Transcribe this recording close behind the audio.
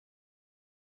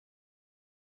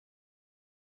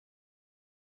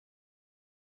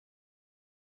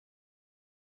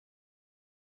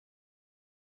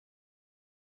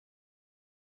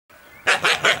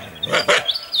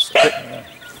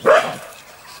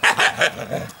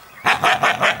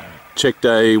Check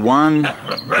day 1,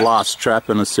 last trap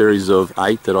in a series of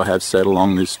 8 that I have set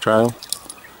along this trail.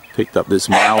 Picked up this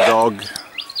male dog,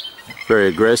 very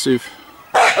aggressive.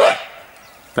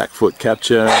 Back foot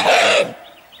capture,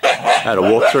 had a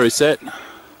walkthrough set.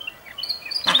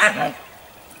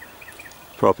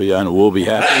 Property owner will be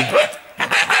happy.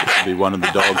 This will be one of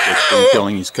the dogs that's been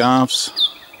killing his calves.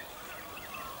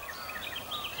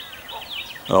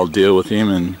 I'll deal with him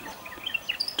and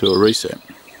do a reset.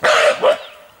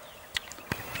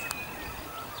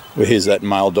 Well, here's that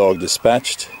male dog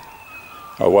dispatched.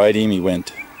 I weighed him, he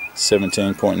went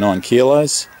 17.9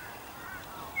 kilos.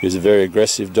 He was a very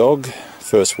aggressive dog.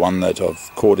 First one that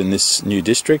I've caught in this new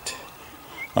district.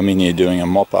 I'm in here doing a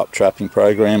mop-up trapping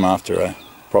program after a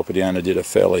property owner did a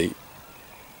fairly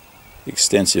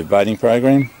extensive baiting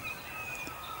program.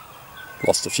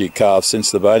 Lost a few calves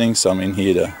since the baiting, so I'm in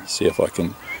here to see if I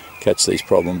can catch these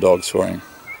problem dogs for him.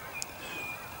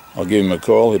 I'll give him a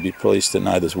call, he'll be pleased to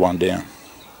know there's one down.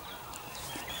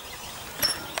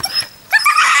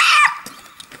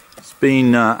 It's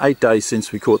been 8 days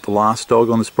since we caught the last dog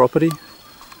on this property.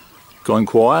 Gone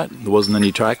quiet, there wasn't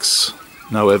any tracks,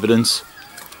 no evidence.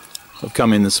 I've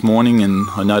come in this morning and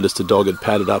I noticed a dog had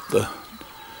padded up the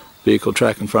vehicle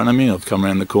track in front of me. I've come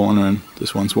around the corner and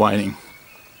this one's waiting.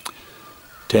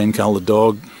 Tan coloured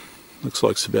dog, looks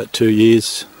like it's about 2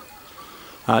 years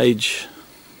age,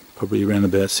 probably around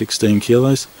about 16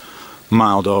 kilos.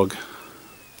 Male dog.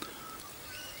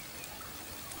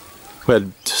 We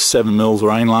had 7 mils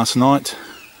rain last night,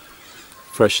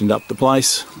 freshened up the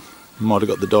place. Might have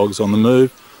got the dogs on the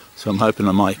move, so I'm hoping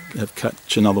I might have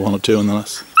catch another 1 or 2 in the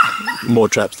last. More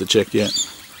traps to check yet.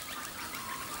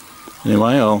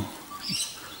 Anyway, I'll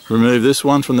remove this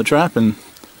one from the trap and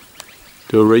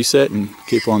do a reset and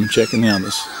keep on checking the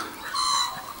others.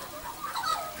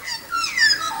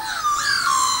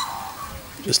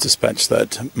 Just dispatched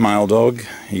that male dog.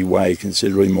 He weighed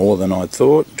considerably more than I'd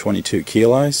thought, 22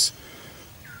 kilos.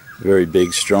 Very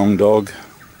big, strong dog,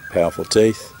 powerful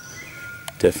teeth.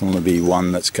 Definitely be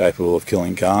one that's capable of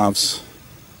killing calves.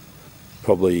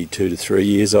 Probably 2 to 3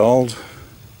 years old.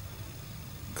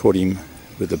 Caught him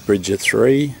with a Bridger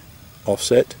 3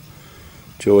 offset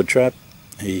jawed trap.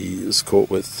 He was caught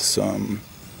with some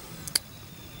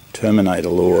Terminator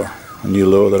lure, a new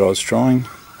lure that I was trying.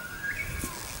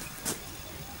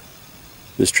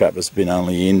 This trap has been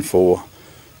only in for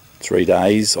 3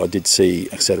 days. I did see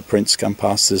a set of prints come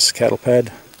past this cattle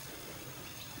pad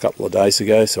a couple of days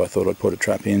ago, so I thought I'd put a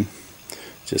trap in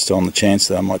just on the chance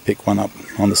that I might pick one up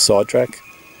on the side track.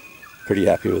 Pretty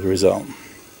happy with the result.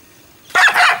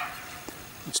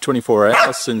 It's 24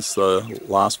 hours since the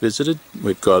last visited.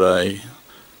 We've got a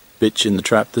bitch in the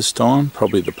trap this time,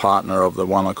 probably the partner of the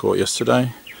one I caught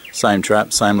yesterday. Same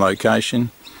trap, same location.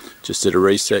 Just did a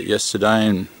reset yesterday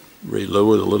and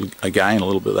re-lured a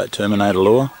little bit of that Terminator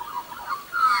lure.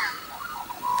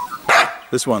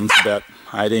 This one's about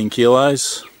 18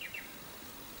 kilos.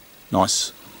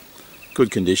 Nice, good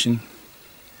condition.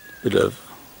 Bit of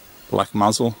black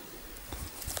muzzle.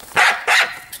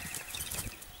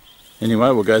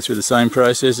 Anyway, we'll go through the same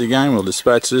process again. We'll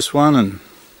dispatch this one and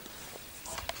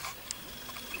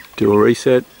do a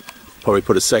reset. Probably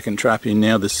put a second trap in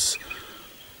now. This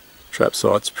trap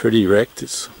site's pretty wrecked.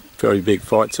 It's a very big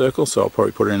fight circle, so I'll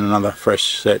probably put in another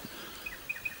fresh set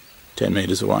 10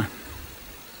 metres away.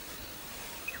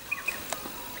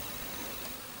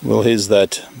 Well, here's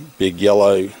that big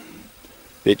yellow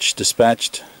bitch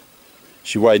dispatched.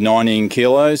 She weighed 19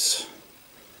 kilos.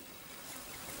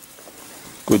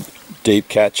 Good deep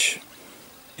catch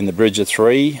in the Bridger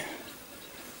 3.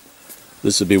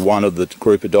 This would be one of the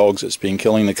group of dogs that's been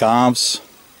killing the calves.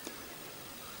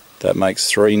 That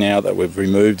makes 3 now that we've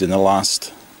removed in the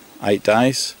last 8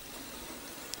 days.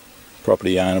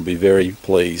 Property owner will be very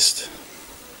pleased.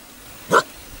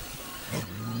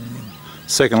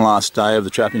 Second last day of the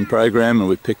trapping program and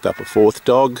we've picked up a 4th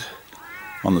dog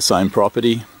on the same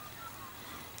property.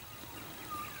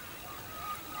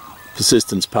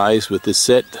 Persistence pays with this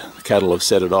set. The cattle have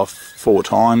set it off 4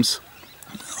 times.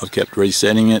 I've kept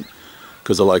resetting it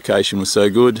because the location was so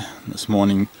good. This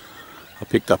morning I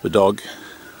picked up a dog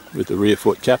with a rear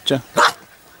foot capture.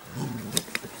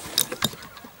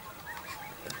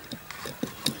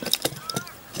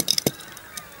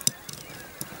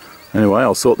 Anyway,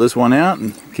 I'll sort this one out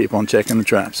and keep on checking the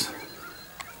traps.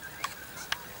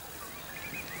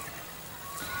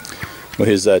 Well,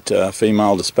 here's that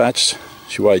female dispatched.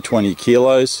 She weighed 20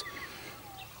 kilos.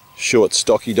 Short,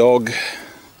 stocky dog.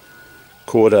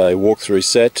 Caught a walk-through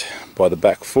set by the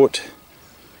back foot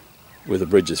with a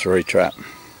Bridger 3 trap.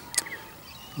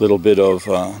 little bit of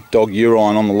dog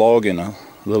urine on the log and a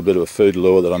little bit of a food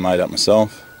lure that I made up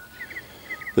myself.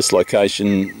 This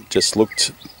location just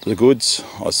looked the goods.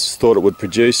 I thought it would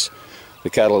produce. The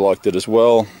cattle liked it as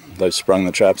well. They've sprung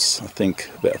the traps, I think,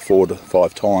 about 4 to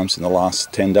 5 times in the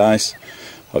last 10 days.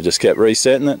 I've just kept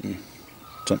resetting it, and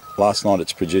last night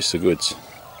it's produced the goods.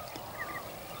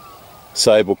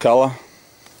 Sable colour.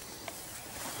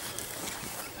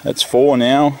 That's 4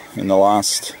 now in the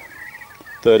last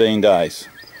 13 days.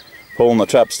 Pulling the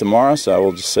traps tomorrow, so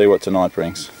we'll just see what tonight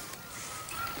brings.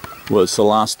 Well, it's the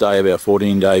last day of our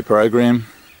 14-day program.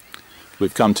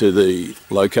 We've come to the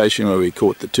location where we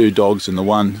caught the 2 dogs in the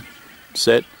one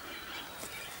set.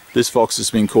 This fox has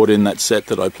been caught in that set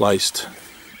that I placed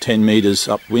 10 metres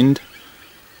upwind,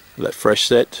 that fresh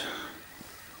set.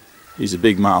 He's a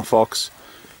big male fox,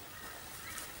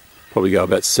 probably go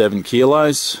about 7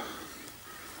 kilos.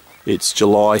 It's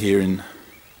July here in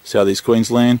southeast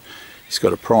Queensland. He's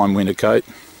got a prime winter coat.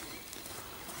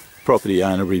 Property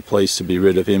owner will be pleased to be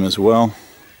rid of him as well.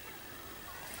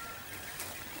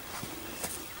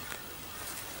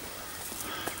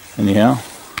 Anyhow,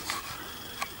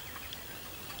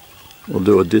 we'll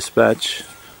do a dispatch.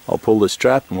 I'll pull this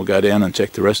trap and we'll go down and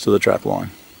check the rest of the trap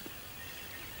line.